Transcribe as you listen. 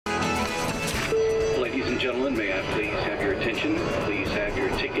Attention, please have your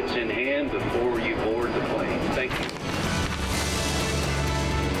tickets in hand before you board the plane. Thank you.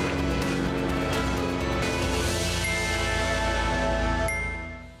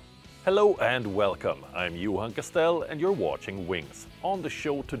 Hello and welcome. I'm Johan Castell and you're watching Wings. On the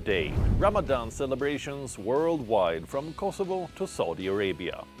show today, Ramadan celebrations worldwide from Kosovo to Saudi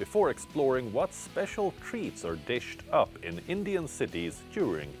Arabia, before exploring what special treats are dished up in Indian cities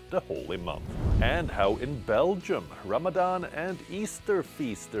during the holy month. And how in Belgium, Ramadan and Easter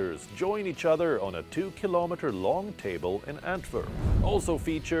feasters join each other on a 2-kilometre-long table in Antwerp. Also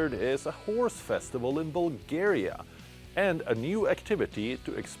featured is a horse festival in Bulgaria, and a new activity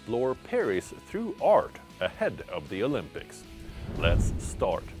to explore Paris through art ahead of the Olympics. Let's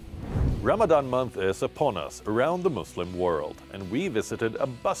start. Ramadan month is upon us around the Muslim world, and we visited a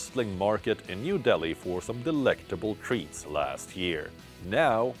bustling market in New Delhi for some delectable treats last year.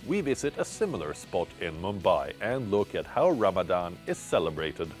 Now we visit a similar spot in Mumbai and look at how Ramadan is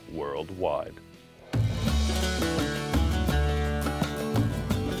celebrated worldwide.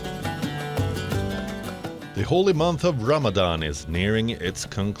 The holy month of Ramadan is nearing its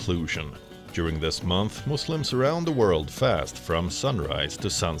conclusion. During this month, Muslims around the world fast from sunrise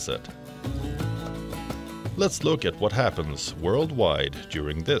to sunset. Let's look at what happens worldwide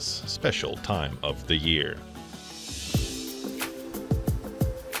during this special time of the year.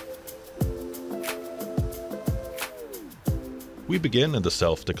 We begin in the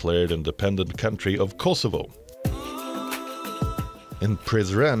self-declared independent country of Kosovo. In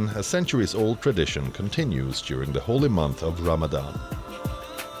Prizren, a centuries-old tradition continues during the holy month of Ramadan.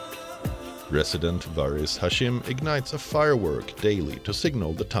 Resident Varis Hashim ignites a firework daily to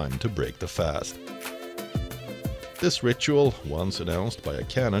signal the time to break the fast. This ritual, once announced by a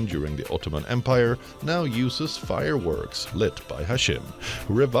canon during the Ottoman Empire, now uses fireworks lit by Hashim,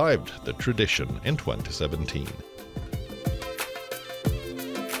 who revived the tradition in 2017.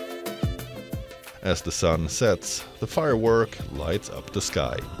 As the sun sets, the firework lights up the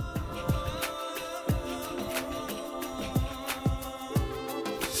sky.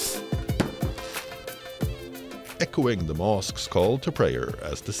 Echoing the mosque's call to prayer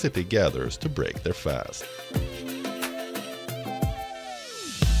as the city gathers to break their fast.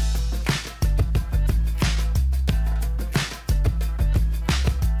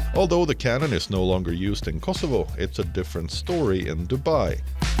 Although the cannon is no longer used in Kosovo, it's a different story in Dubai.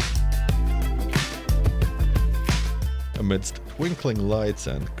 Amidst twinkling lights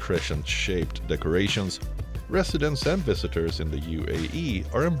and crescent-shaped decorations, residents and visitors in the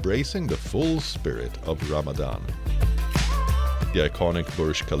UAE are embracing the full spirit of Ramadan. The iconic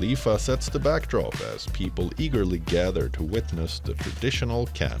Burj Khalifa sets the backdrop as people eagerly gather to witness the traditional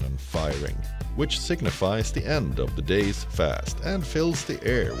cannon firing, which signifies the end of the day's fast and fills the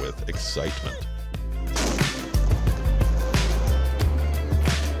air with excitement.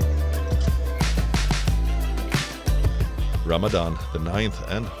 Ramadan, the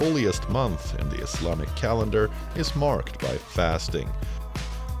 9th and holiest month in the Islamic calendar, is marked by fasting,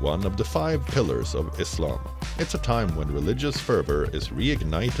 one of the 5 pillars of Islam. It's a time when religious fervor is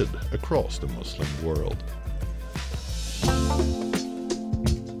reignited across the Muslim world.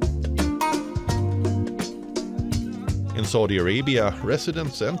 In Saudi Arabia,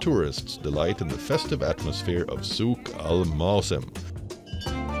 residents and tourists delight in the festive atmosphere of Souk al-Mawsim,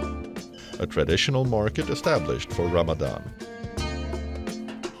 a traditional market established for Ramadan.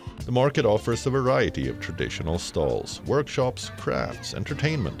 The market offers a variety of traditional stalls, workshops, crafts,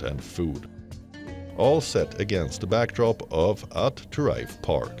 entertainment and food, all set against the backdrop of At Turaif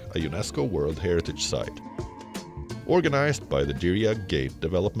Park, a UNESCO World Heritage Site. Organized by the Diriyah Gate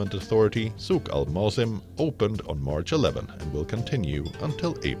Development Authority, Souk al-Mawsim opened on March 11 and will continue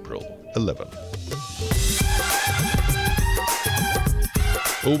until April 11.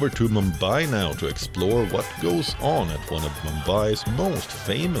 Over to Mumbai now to explore what goes on at one of Mumbai's most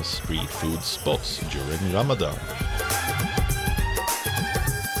famous street food spots during Ramadan.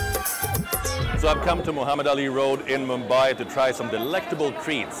 So I've come to Muhammad Ali Road in Mumbai to try some delectable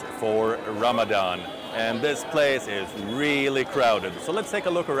treats for Ramadan. And this place is really crowded. So let's take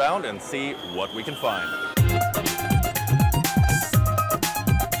a look around and see what we can find.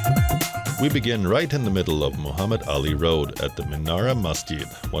 We begin right in the middle of Muhammad Ali Road at the Minara Masjid,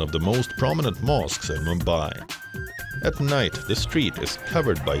 one of the most prominent mosques in Mumbai. At night, the street is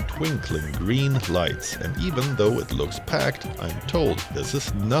covered by twinkling green lights, and even though it looks packed, I'm told this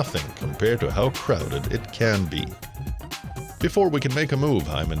is nothing compared to how crowded it can be. Before we can make a move,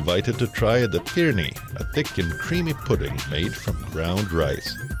 I'm invited to try the pirni, a thick and creamy pudding made from ground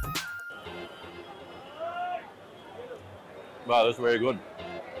rice. Wow, that's very good.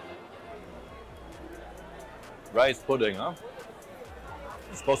 Rice pudding, huh?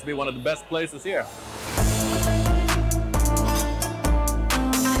 It's supposed to be one of the best places here.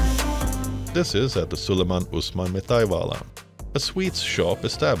 This is at the Suleiman Usman Metaivala, a sweets shop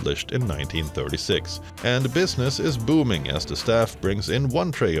established in 1936, and business is booming as the staff brings in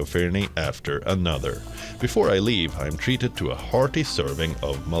one tray of firni after another. Before I leave, I'm treated to a hearty serving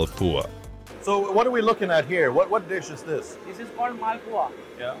of malpua. So what are we looking at here? What dish is this? This is called malpua.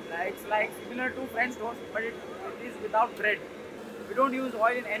 Yeah. It's like similar to French toast, but it is without bread. We don't use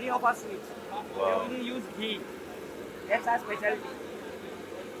oil in any of our sweets. Wow. We only use ghee. That's our specialty.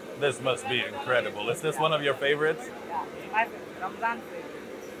 This must be incredible. Is this one of your favorites? Yeah, it's my Ramadan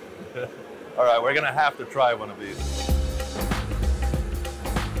favorite. All right, we're gonna have to try one of these.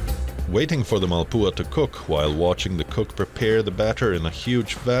 Waiting for the malpua to cook while watching the cook prepare the batter in a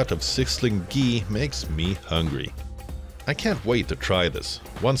huge vat of sizzling ghee makes me hungry. I can't wait to try this.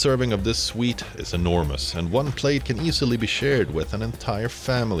 One serving of this sweet is enormous, and one plate can easily be shared with an entire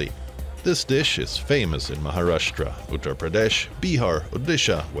family. This dish is famous in Maharashtra, Uttar Pradesh, Bihar,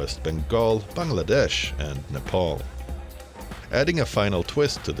 Odisha, West Bengal, Bangladesh, and Nepal. Adding a final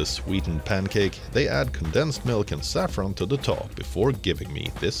twist to this sweetened pancake, they add condensed milk and saffron to the top before giving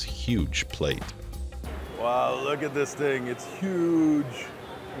me this huge plate. Wow, look at this thing. It's huge.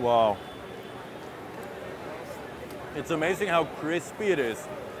 Wow. It's amazing how crispy it is.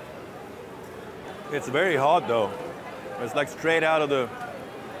 It's very hot though. It's like straight out of the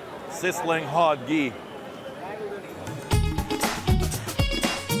sizzling hot ghee.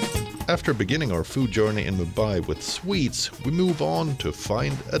 After beginning our food journey in Mumbai with sweets, we move on to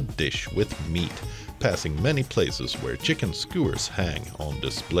find a dish with meat, passing many places where chicken skewers hang on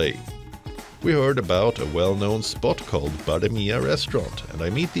display. We heard about a well-known spot called Bademia restaurant, and I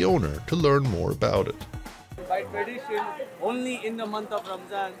meet the owner to learn more about it. By tradition, only in the month of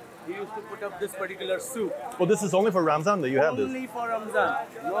Ramadan, we used to put up this particular soup. Well, this is only for Ramadan that you have this. Only for Ramadan.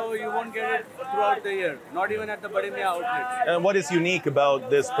 No, you won't get it throughout the year. Not even at the Bademia outlets. And what is unique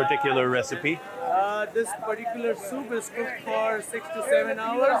about this particular recipe? This particular soup is cooked for 6 to 7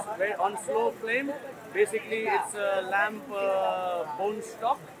 hours on slow flame. Basically, it's a lamb bone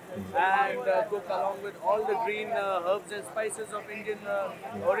stock and cooked along with all the green herbs and spices of Indian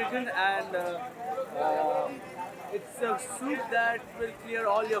origin, and it's a soup that will clear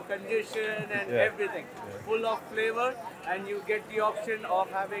all your congestion and everything. Full of flavor, and you get the option of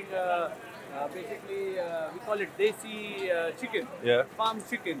having basically we call it desi chicken, farm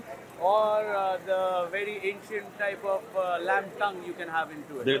chicken, or the very ancient type of lamb tongue you can have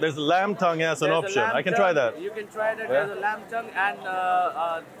into it. There's lamb tongue as an option. I can try that. You can try that. There's a lamb tongue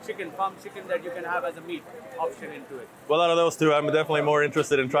and chicken, farm chicken that you can have as a meat option into it. Well, out of those two, I'm definitely more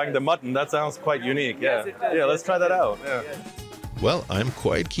interested in trying the mutton. That sounds quite unique. Yes, it does. Yeah, let's try that out. Yeah. Yes. Well, I'm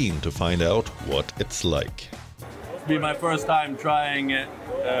quite keen to find out what it's like. It'll be my first time trying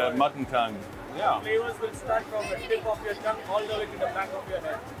mutton tongue. Yeah. Flavors will start from the tip of your tongue all the way to the back of your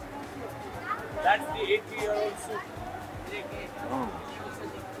head. That's the 80-year-old soup.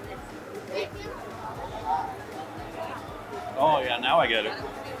 Oh yeah, now I get it.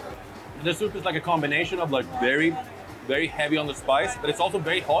 The soup is like a combination of like very heavy on the spice, but it's also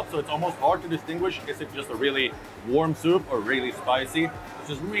very hot, so it's almost hard to distinguish is it just a really warm soup or really spicy. It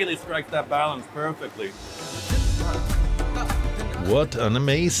just really strikes that balance perfectly. What an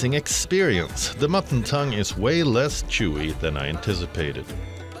amazing experience! The mutton tongue is way less chewy than I anticipated.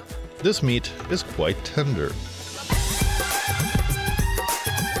 This meat is quite tender.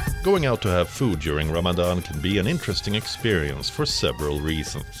 Going out to have food during Ramadan can be an interesting experience for several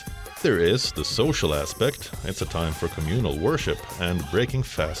reasons. There is the social aspect. It's a time for communal worship and breaking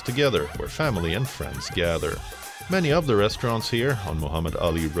fast together, where family and friends gather. Many of the restaurants here on Muhammad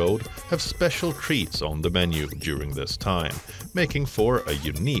Ali Road have special treats on the menu during this time, making for a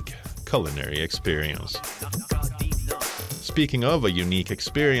unique culinary experience. Speaking of a unique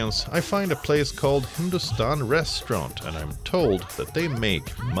experience, I find a place called Hindustan Restaurant, and I'm told that they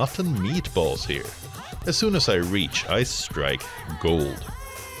make mutton meatballs here. As soon as I reach, I strike gold.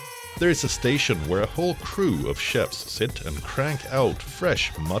 There is a station where a whole crew of chefs sit and crank out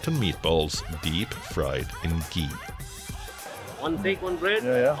fresh mutton meatballs deep fried in ghee. One thick, one bread.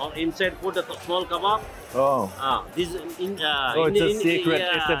 Inside put a small kebab. Oh. This in. It's a secret.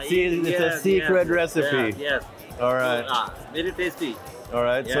 It's a secret recipe. Yes. All right. Very tasty. All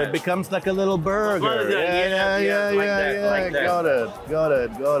right. So it becomes like a little burger. Like that. Got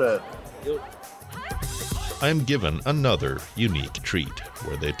it. I am given another unique treat,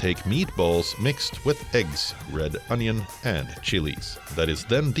 where they take meatballs mixed with eggs, red onion and chilies, that is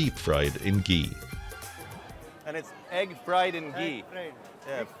then deep fried in ghee. And egg fried in ghee. Fried.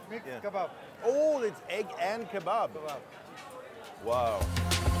 Yeah. Mixed Yeah. kebab. Oh, it's egg and kebab. Wow.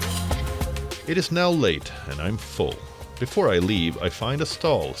 It is now late and I'm full. Before I leave, I find a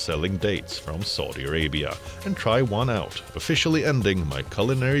stall selling dates from Saudi Arabia and try one out, officially ending my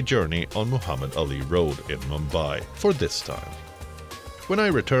culinary journey on Muhammad Ali Road in Mumbai for this time. When I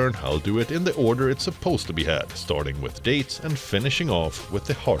return, I'll do it in the order it's supposed to be had, starting with dates and finishing off with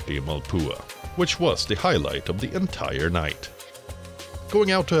the hearty malpua, which was the highlight of the entire night.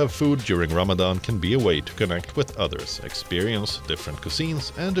 Going out to have food during Ramadan can be a way to connect with others, experience different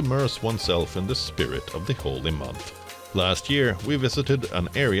cuisines, and immerse oneself in the spirit of the holy month. Last year, we visited an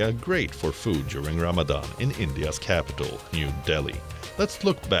area great for food during Ramadan in India's capital, New Delhi. Let's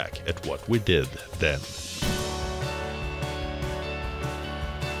look back at what we did then.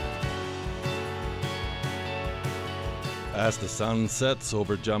 As the sun sets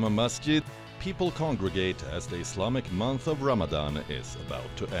over Jama Masjid, people congregate as the Islamic month of Ramadan is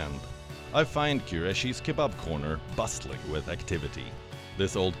about to end. I find Qureshi's Kebab Corner bustling with activity.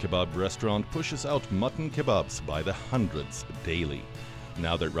 This old kebab restaurant pushes out mutton kebabs by the hundreds daily.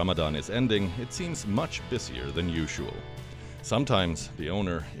 Now that Ramadan is ending, it seems much busier than usual. Sometimes the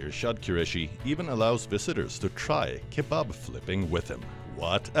owner, Irshad Qureshi, even allows visitors to try kebab flipping with him.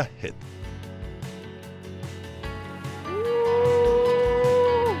 What a hit!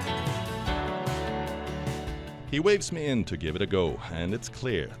 He waves me in to give it a go, and it's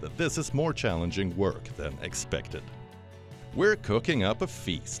clear that this is more challenging work than expected. We're cooking up a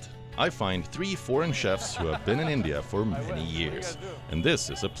feast. I find 3 foreign chefs who have been in India for many years, and this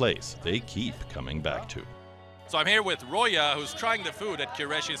is a place they keep coming back to. So I'm here with Roya, who's trying the food at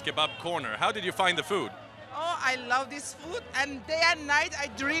Qureshi's Kebab Corner. How did you find the food? Oh, I love this food, and day and night I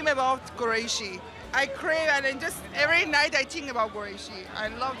dream about Qureshi. I crave, and then just every night I think about Qureshi. I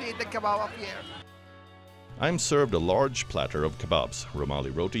love to eat the kebab up here. I'm served a large platter of kebabs, romali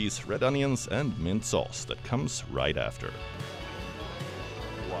rotis, red onions, and mint sauce that comes right after.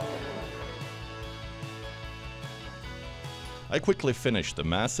 Wow. I quickly finish the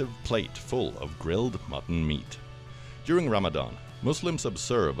massive plate full of grilled mutton meat. During Ramadan, Muslims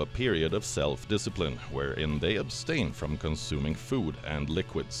observe a period of self-discipline wherein they abstain from consuming food and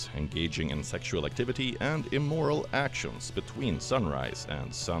liquids, engaging in sexual activity and immoral actions between sunrise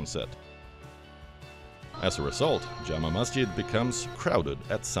and sunset. As a result, Jama Masjid becomes crowded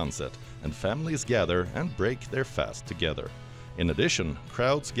at sunset, and families gather and break their fast together. In addition,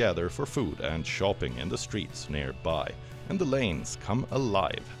 crowds gather for food and shopping in the streets nearby, and the lanes come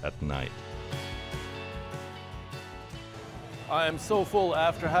alive at night. I am so full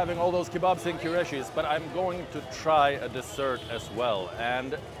after having all those kebabs in Qureshi's, but I'm going to try a dessert as well.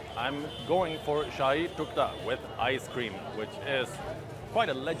 And I'm going for shahi tukta with ice cream, which is quite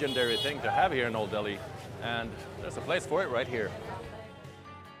a legendary thing to have here in Old Delhi. And there's a place for it right here.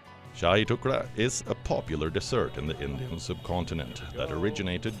 Shahi tukra is a popular dessert in the Indian subcontinent that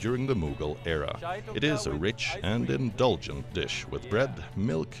originated during the Mughal era. It is a rich and indulgent dish with bread,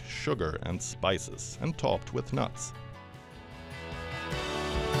 milk, sugar, and spices, and topped with nuts.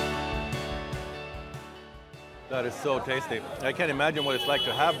 That is so tasty. I can't imagine what it's like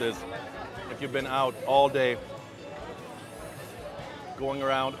to have this if you've been out all day, going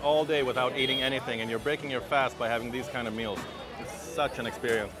around all day without eating anything, and you're breaking your fast by having these kind of meals. It's such an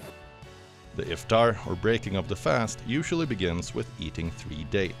experience. The iftar, or breaking of the fast, usually begins with eating 3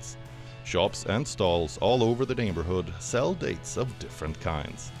 dates. Shops and stalls all over the neighborhood sell dates of different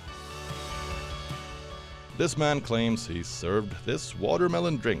kinds. This man claims he's served this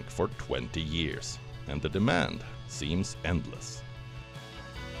watermelon drink for 20 years, and the demand seems endless.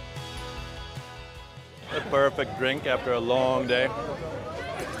 A perfect drink after a long day.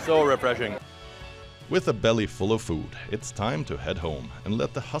 So refreshing. With a belly full of food, it's time to head home and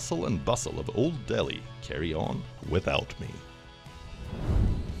let the hustle and bustle of Old Delhi carry on without me.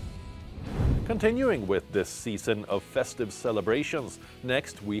 Continuing with this season of festive celebrations,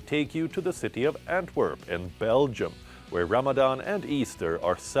 next we take you to the city of Antwerp in Belgium, where Ramadan and Easter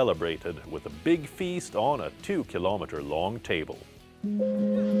are celebrated with a big feast on a 2-kilometre-long table.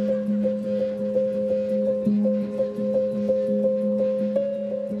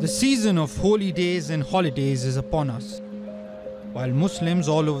 The season of holy days and holidays is upon us. While Muslims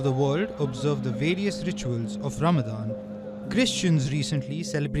all over the world observe the various rituals of Ramadan, Christians recently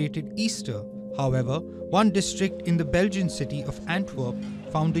celebrated Easter. However, one district in the Belgian city of Antwerp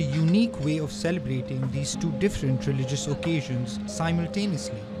found a unique way of celebrating these 2 different religious occasions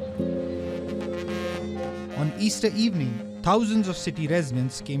simultaneously. On Easter evening, thousands of city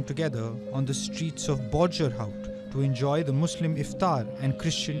residents came together on the streets of Borgerhout to enjoy the Muslim iftar and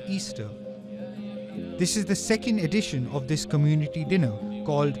Christian Easter. This is the second edition of this community dinner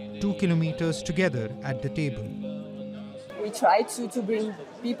called 2 Kilometers Together at the Table. We try to bring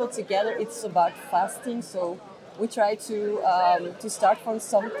people together. It's about fasting, so we try to start from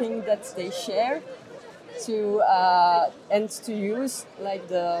something that they share, and to use like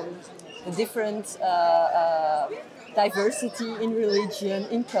the different diversity in religion,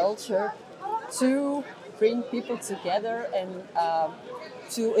 in culture, to bring people together and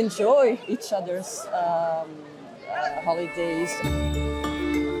to enjoy each other's holidays.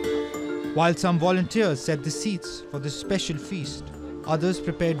 While some volunteers set the seats for this special feast, others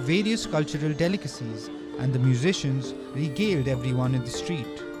prepared various cultural delicacies, and the musicians regaled everyone in the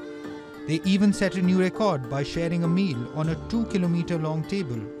street. They even set a new record by sharing a meal on a 2-kilometre-long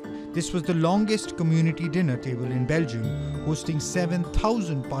table. This was the longest community dinner table in Belgium, hosting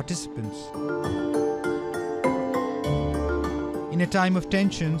 7,000 participants. In a time of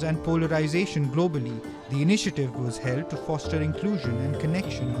tensions and polarization globally, the initiative was held to foster inclusion and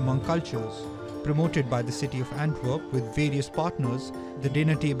connection among cultures. Promoted by the city of Antwerp with various partners, the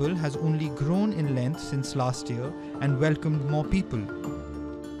dinner table has only grown in length since last year and welcomed more people.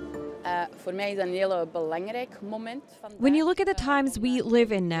 When you look at the times we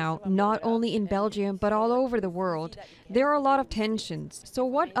live in now, not only in Belgium but all over the world, there are a lot of tensions. So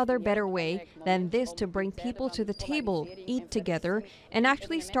what other better way than this to bring people to the table, eat together, and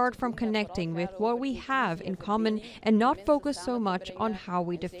actually start from connecting with what we have in common and not focus so much on how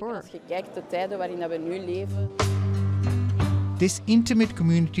we differ. This intimate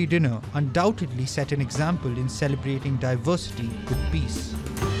community dinner undoubtedly set an example in celebrating diversity with peace.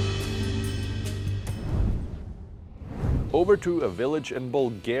 Over to a village in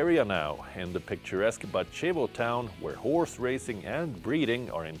Bulgaria now, in the picturesque Bačevo town, where horse racing and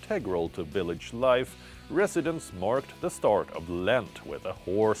breeding are integral to village life, residents marked the start of Lent with a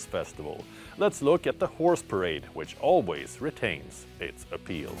horse festival. Let's look at the horse parade, which always retains its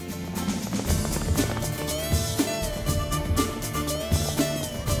appeal.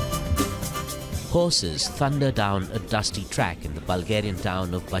 Horses thunder down a dusty track in the Bulgarian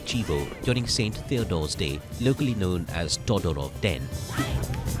town of Bačevo during St. Theodore's Day, locally known as Todorov Den.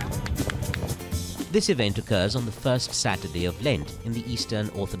 This event occurs on the first Saturday of Lent in the Eastern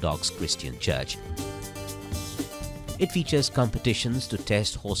Orthodox Christian Church. It features competitions to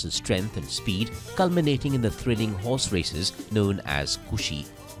test horses' strength and speed, culminating in the thrilling horse races known as cuisines.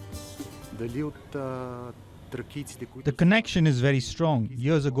 The connection is very strong.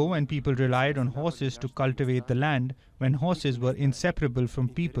 Years ago, when people relied on horses to cultivate the land, when horses were inseparable from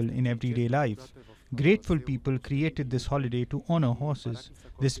people in everyday life, grateful people created this holiday to honor horses.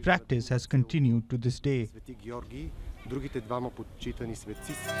 This practice has continued to this day.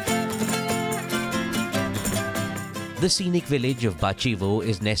 The scenic village of Bačevo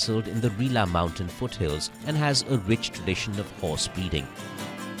is nestled in the Rila mountain foothills and has a rich tradition of horse breeding.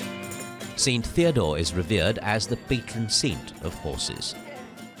 St. Theodore is revered as the patron saint of horses.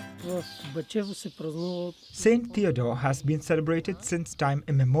 St. Theodore has been celebrated since time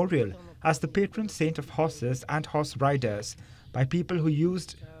immemorial as the patron saint of horses and horse riders by people who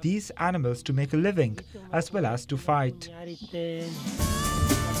used these animals to make a living as well as to fight.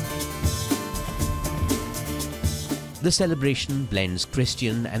 The celebration blends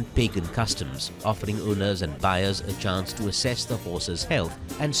Christian and pagan customs, offering owners and buyers a chance to assess the horse's health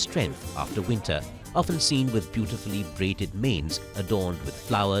and strength after winter, often seen with beautifully braided manes adorned with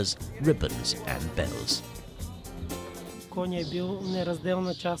flowers, ribbons and bells.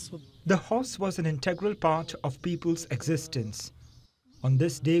 The horse was an integral part of people's existence. On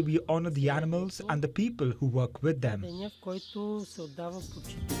this day, we honor the animals and the people who work with them.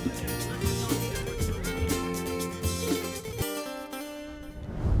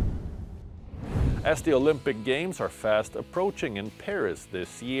 As the Olympic Games are fast approaching in Paris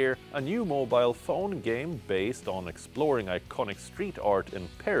this year, a new mobile phone game based on exploring iconic street art in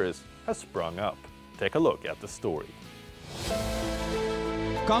Paris has sprung up. Take a look at the story.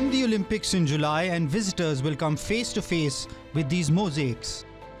 Come the Olympics in July and visitors will come face to face with these mosaics.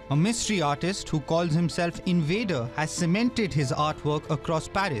 A mystery artist who calls himself Invader has cemented his artwork across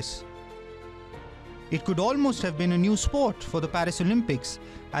Paris. It could almost have been a new sport for the Paris Olympics,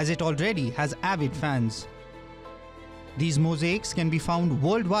 as it already has avid fans. These mosaics can be found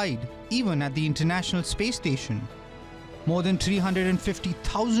worldwide, even at the International Space Station. More than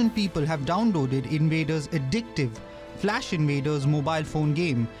 350,000 people have downloaded Invader's addictive Flash Invaders mobile phone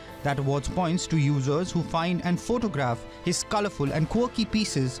game that awards points to users who find and photograph his colorful and quirky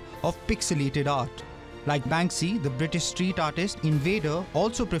pieces of pixelated art. Like Banksy, the British street artist, Invader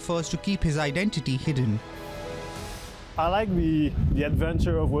also prefers to keep his identity hidden. I like the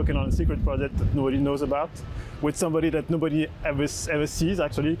adventure of working on a secret project that nobody knows about, with somebody that nobody ever sees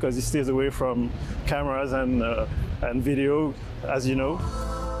actually, because he stays away from cameras and video, as you know.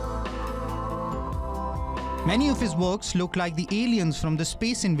 Many of his works look like the aliens from the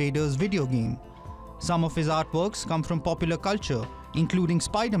Space Invaders video game. Some of his artworks come from popular culture, including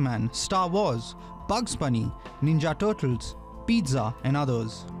Spider-Man, Star Wars, Bugs Bunny, Ninja Turtles, pizza, and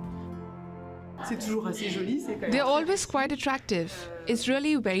others. They're always quite attractive. It's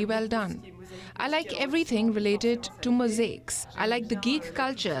really very well done. I like everything related to mosaics. I like the geek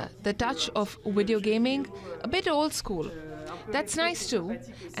culture, the touch of video gaming, a bit old school. That's nice too.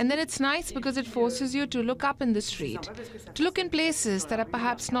 And then it's nice because it forces you to look up in the street, to look in places that are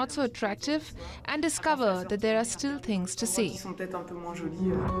perhaps not so attractive and discover that there are still things to see.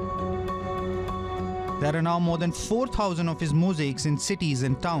 There are now more than 4,000 of his mosaics in cities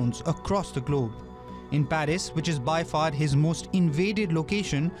and towns across the globe. In Paris, which is by far his most invaded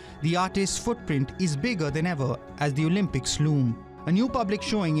location, the artist's footprint is bigger than ever as the Olympics loom. A new public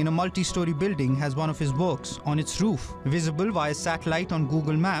showing in a multi-story building has one of his works on its roof. Visible via satellite on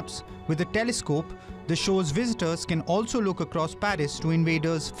Google Maps, with a telescope, the show's visitors can also look across Paris to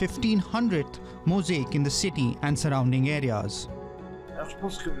Invaders' 1500th mosaic in the city and surrounding areas.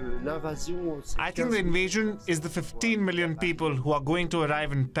 I think the invasion is the 15 million people who are going to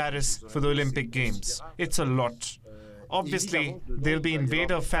arrive in Paris for the Olympic Games. It's a lot. Obviously, there'll be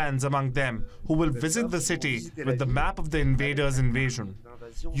invader fans among them who will visit the city with the map of the invaders' invasion.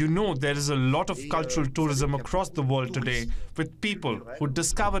 You know, there is a lot of cultural tourism across the world today, with people who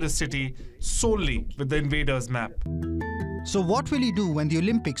discover a city solely with the invaders' map. So what will he do when the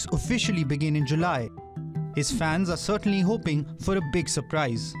Olympics officially begin in July? His fans are certainly hoping for a big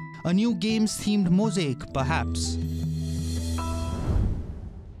surprise. A new games-themed mosaic, perhaps.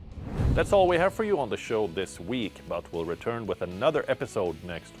 That's all we have for you on the show this week, but we'll return with another episode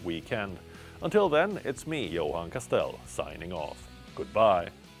next weekend. Until then, it's me, Johan Castell, signing off. Goodbye.